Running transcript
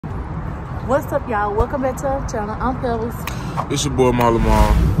What's up, y'all? Welcome back to our channel. I'm Pebbles. It's your boy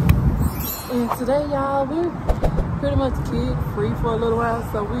Malamal. And today, y'all, we're pretty much kid-free for a little while,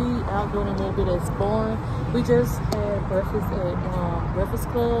 so we out doing a little bit of exploring. We just had breakfast at Breakfast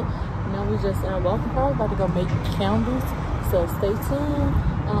Club. Now we just out walking, probably about to go make candles. So stay tuned.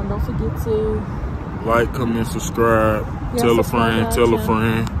 Don't forget to like, comment, subscribe, tell a friend, tell a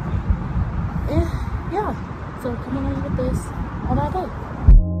friend. Yeah, so come on with us on our day.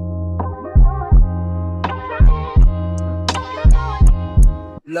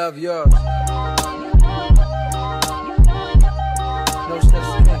 Love yours. No such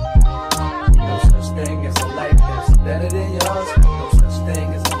thing. No such thing as a life that's better than yours. No such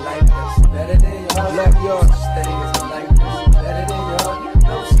thing as a life that's better than yours. Love yours. No such thing as a life that's better than yours.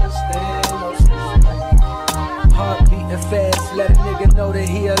 No such thing, no such thing. Heart beating fast, let a nigga know that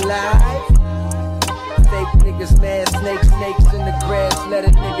he alive. Fake niggas mad, snakes in the grass, let a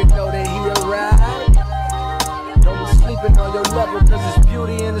nigga know that he arrived. Don't be sleeping on your lover, cause it's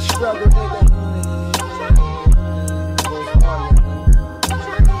beauty in the struggle, nigga.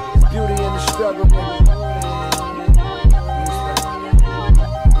 It's beauty in the struggle, nigga.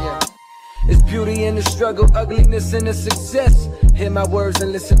 Yeah. It's beauty in the struggle, ugliness in the success. Hear my words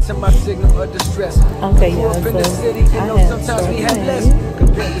and listen to my signal of distress. Okay, Grew up in the city, you know sometimes we had less.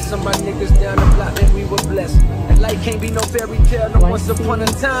 Compared to some of my niggas down the block, man, we were blessed. And life can't be no fairy tale, no once upon a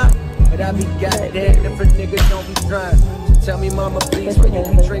time. But I be goddamn if a nigga don't be trying. So tell me, mama, please, why you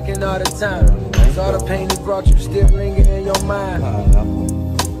be drinking all the time? Cause all the pain he brought you still linger in your mind.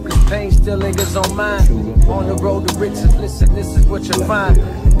 Cause pain still lingers on mine. On the road to riches, listen, this is what you'll find.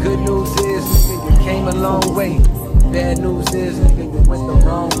 Good news is, nigga, you came a long way. Bad news is, nigga, you went the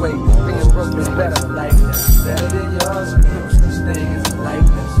wrong way. Being broke is better, life that's better than yours. No such thing as a life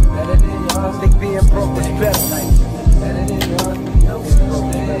that's better than yours. Think being broke is better, life that's better than yours. No such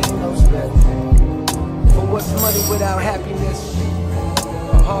thing, no such thing. For what's money without happiness?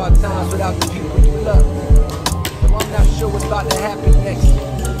 Or hard times without the people you love? So I'm not sure what's about to happen next.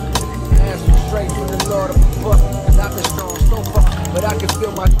 I ask for strength from the Lord above, cause I've been strong so far, but I can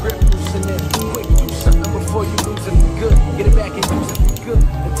feel my grip loosening. Quick, do something before you lose it for good. Get it back and use it for good.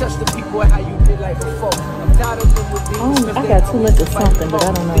 And touch the people how you did like before. I'm tired of them with these. I got too much of something, but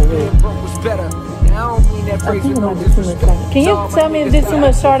I don't know what. Can you tell me if this too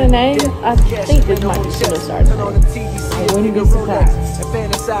much Chardonnay? I think this might be too much Chardonnay. I wouldn't be surprised. And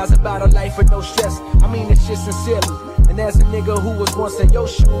fantasize about a life with no stress. I mean this shit sincerely. And as a nigga who was once in your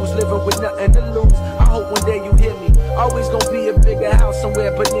shoes, living with nothing to lose, I hope one day you hear me. Always gonna be a bigger house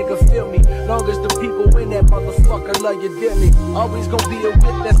somewhere, but nigga feel me. Long as the people in that motherfucker love you dearly. Always gonna be a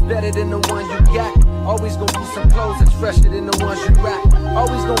whip that's better than the one you got. Always gonna be some clothes that's fresher than the ones you rock.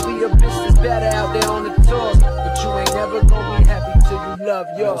 Always gonna be a bitch that's better out there on the tours. But you ain't never gonna be happy till you love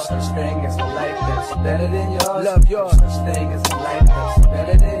yours. No such thing as a life that's better than yours. Love yours. No such thing as a life that's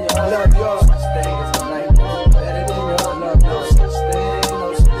better than yours. Love yours. No such thing as a life that's better than yours. Love no such thing, no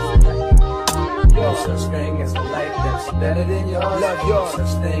such thing. No such thing as a life that's better than yours. Love yours. No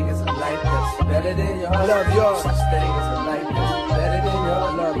such thing as a life that's better than yours. Love yours. No such thing as a life that's better than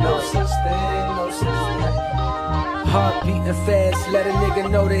yours. Love no such thing, no such thing. Heart beating fast, let a nigga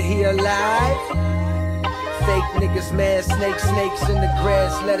know that he alive. Fake niggas mad, snakes in the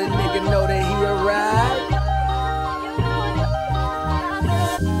grass, let a nigga know that he arrived.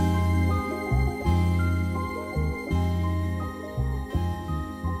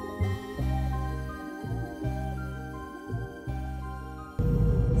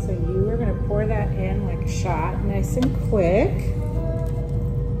 So you are gonna pour that in like a shot, nice and quick.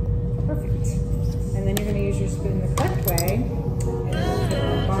 Perfect. And then you're gonna use your spoon the correct way. And you're gonna put it on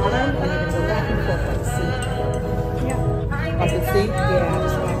the bottom, and you're gonna go back and forth like a seed. Yeah. Like a seed? Yeah,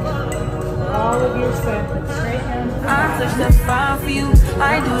 just like all of your stuff, straight down. I touch that's fine for you.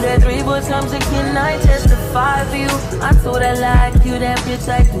 I do that 3 more times again. I testify for you. I told that like you, that bitch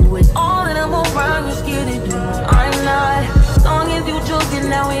I do it all, and I'm around. You're scared to do. I'm not. As long as you joking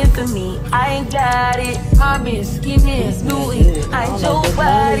now in for me, I ain't got it. My bitch skinny, do it. I ain't your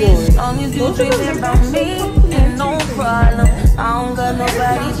body. As long as you dreaming about me, ain't no problem. I don't got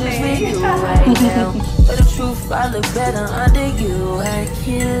nobody just with you right now. But the truth, I look better under you. I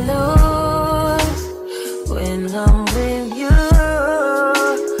can't lose when I'm with you.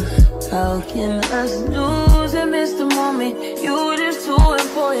 How can us lose and miss the moment? You just too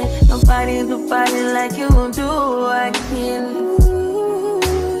important. Nobody's like you do. I